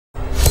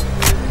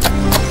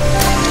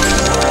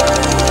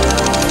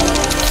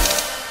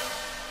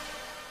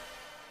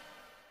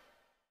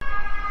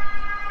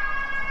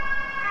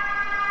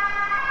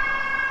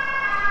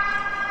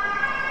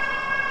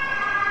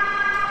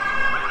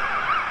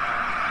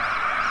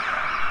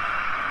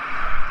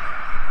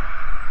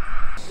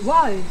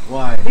Why?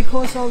 Why?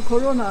 Because of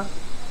Corona.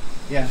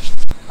 Yeah.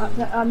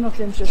 I'm not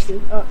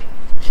interested. Okay.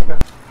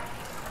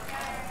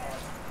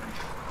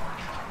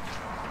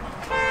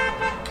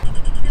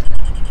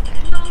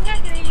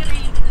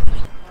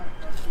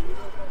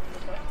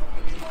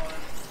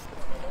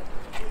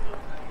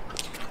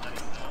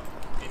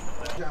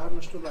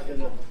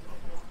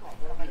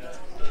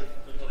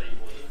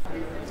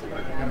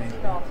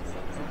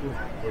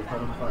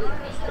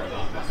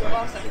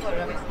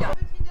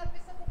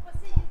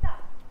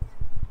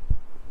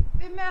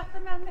 Vi möter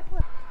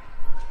människor.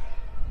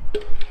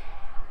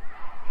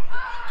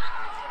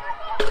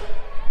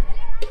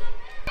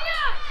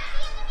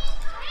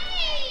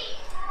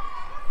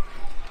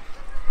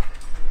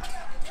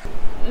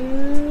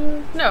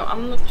 No,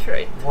 I'm not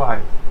afraid.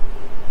 Why?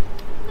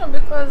 No,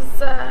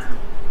 because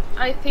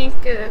I think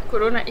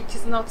Corona it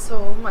is not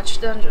so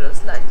much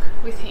dangerous like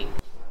we think.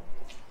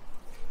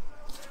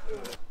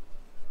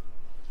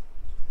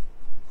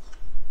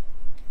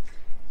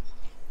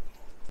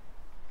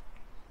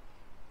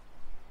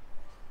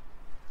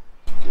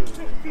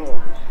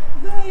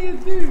 Det är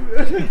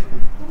du!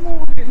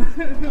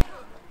 Förmodligen.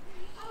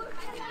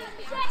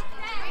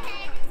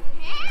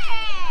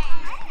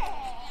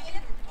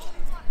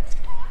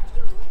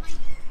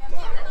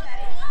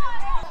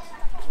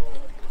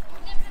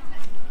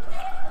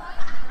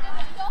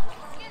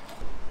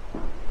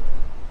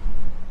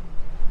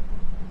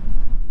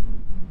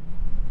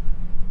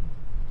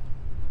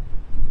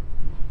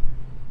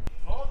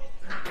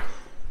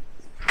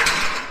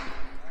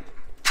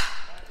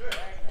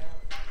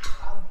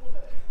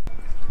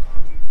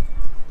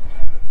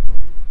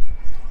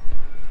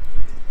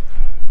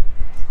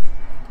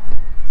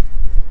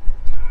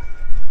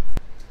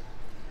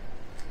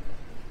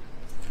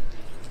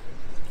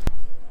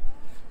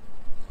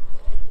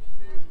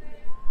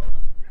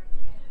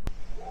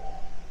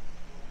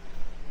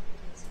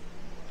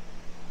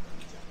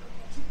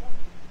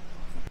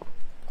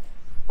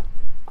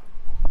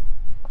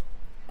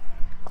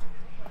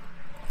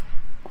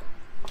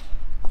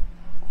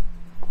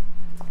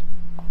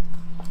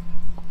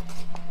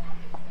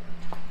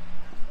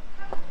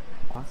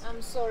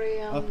 I'm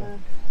sorry. Okay.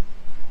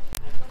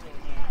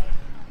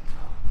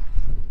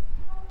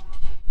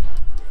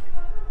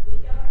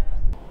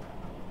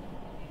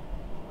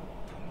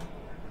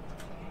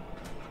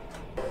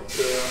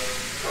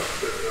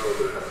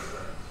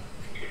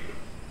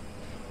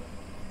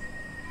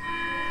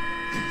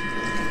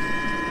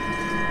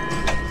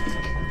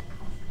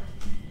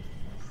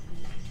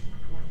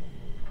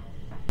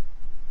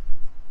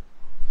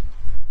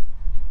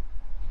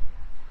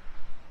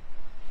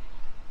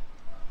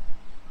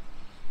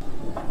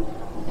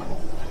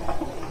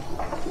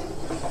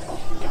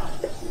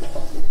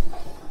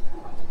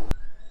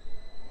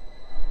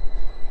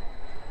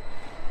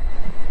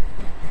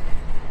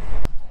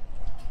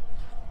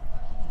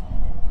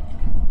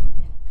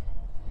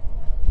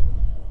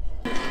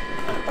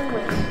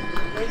 Always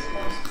raise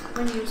mask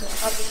when using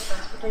public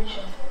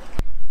transportation.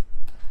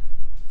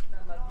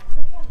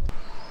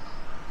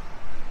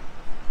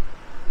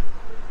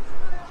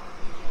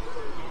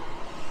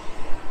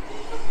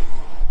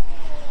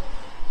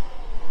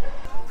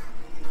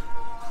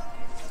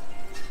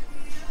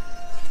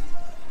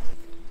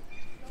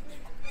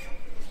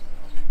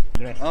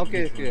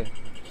 Okay, okay.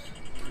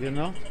 You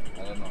know?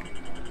 I don't know.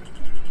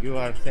 You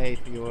are safe,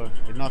 you're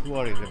not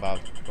worried about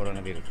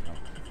coronavirus, no?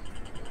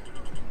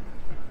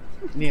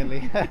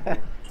 Nearly.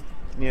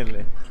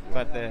 Nearly.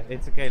 But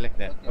it's okay like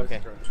that.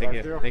 Okay, thank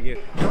you. Thank you.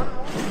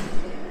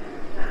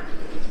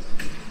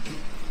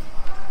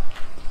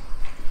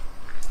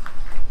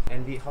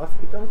 And the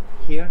hospital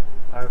here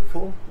are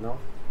full? No?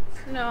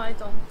 No, I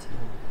don't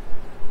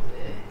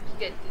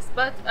get this.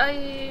 But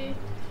I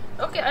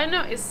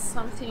know it's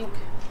something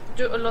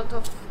do a lot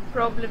of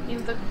problem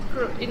in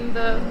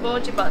the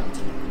body, but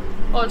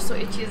also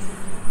it is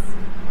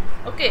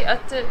okay.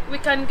 We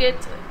can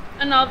get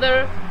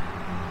another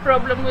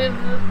problem with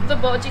the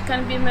body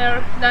can be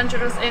more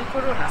dangerous in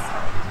Corona.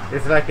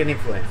 It's like an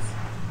influence.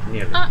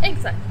 Nearly.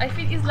 Exact. I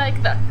feel it's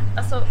like that.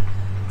 So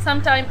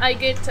sometimes I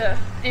get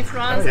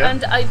influence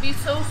and I be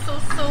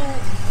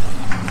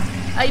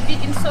I be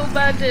in so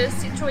bad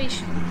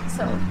situation.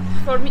 So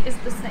for me it's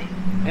the same.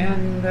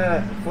 And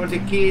for the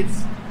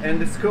kids and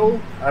the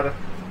school are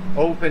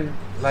open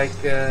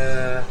like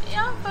Yeah,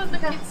 for the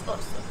kids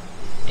also.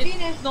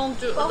 It don't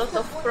do a lot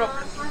of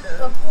problem in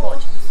the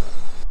body.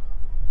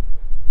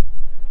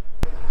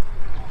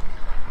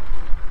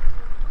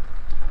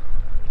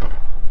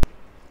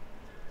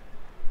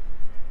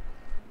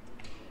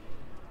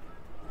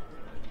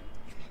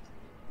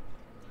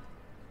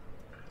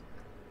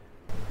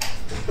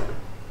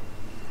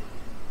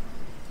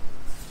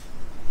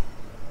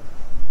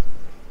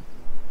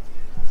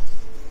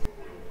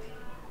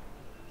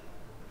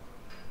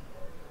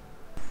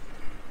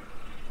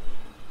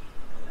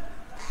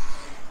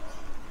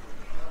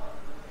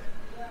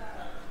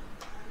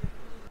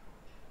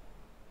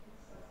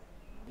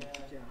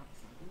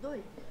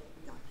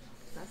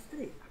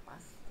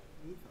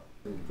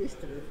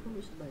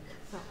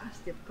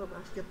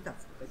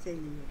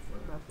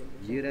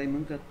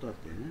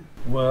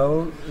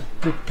 Well,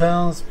 it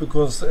depends,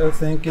 because I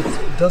think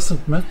it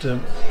doesn't matter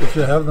if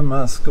you have the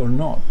mask or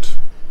not.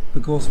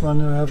 Because when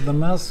you have the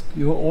mask,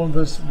 you're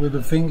always with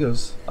the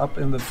fingers up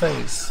in the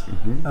face,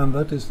 and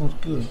that is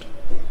not good.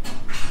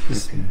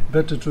 It's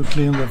better to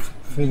clean the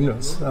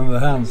fingers and the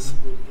hands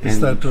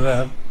instead to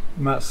have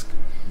mask.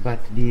 But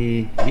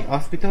the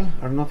hospital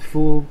are not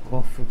full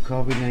of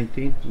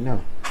COVID-19?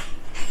 No.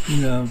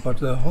 Yeah, but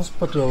the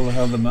hospital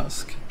have the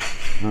mask.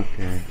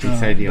 Okay,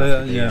 inside the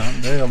hospital. Yeah,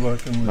 they are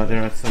working with But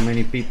there are so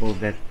many people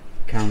that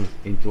come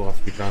into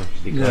hospital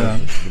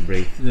because of the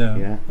break.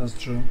 Yeah, that's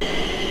true.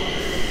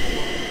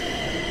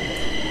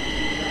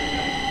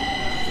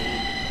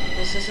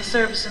 This is a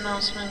service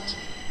announcement.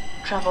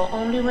 Travel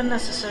only when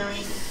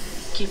necessary.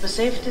 Keep a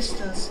safe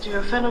distance to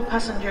your fellow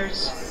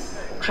passengers.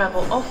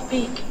 Travel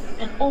off-peak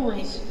and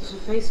always use a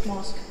face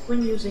mask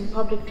when using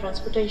public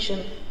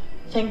transportation.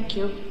 Thank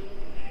you.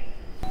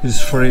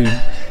 It's free.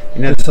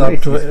 It's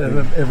up to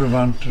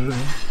everyone to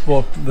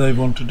what they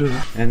want to do.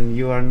 And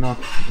you are not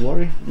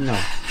worried? No.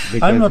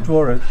 I'm not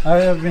worried. I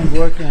have been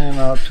working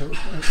out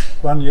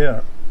 1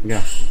 year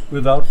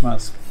without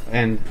mask.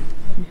 And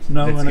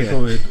no any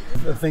COVID.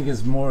 I think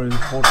it's more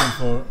important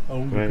for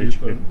older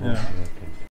people. Yeah. Okay.